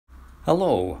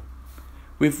Hello.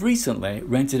 We've recently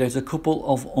rented out a couple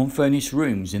of unfurnished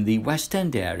rooms in the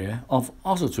WestEnd area of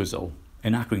Oswaldtwistle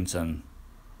in Accrington.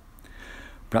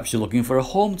 Perhaps you're looking for a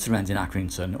home to rent in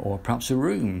Accrington, or perhaps a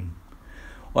room.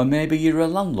 Or maybe you're a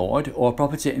landlord or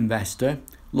property investor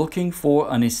looking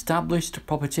for an established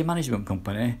property management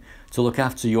company to look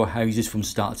after your houses from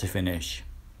start to finish.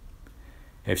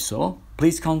 If so,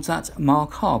 please contact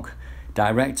Mark Hogg,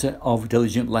 Director of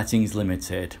Diligent Lettings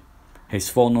Ltd. His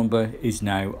phone number is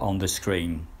now on the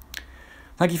screen.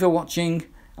 Thank you for watching,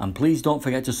 and please don't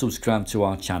forget to subscribe to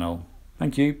our channel.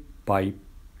 Thank you. Bye.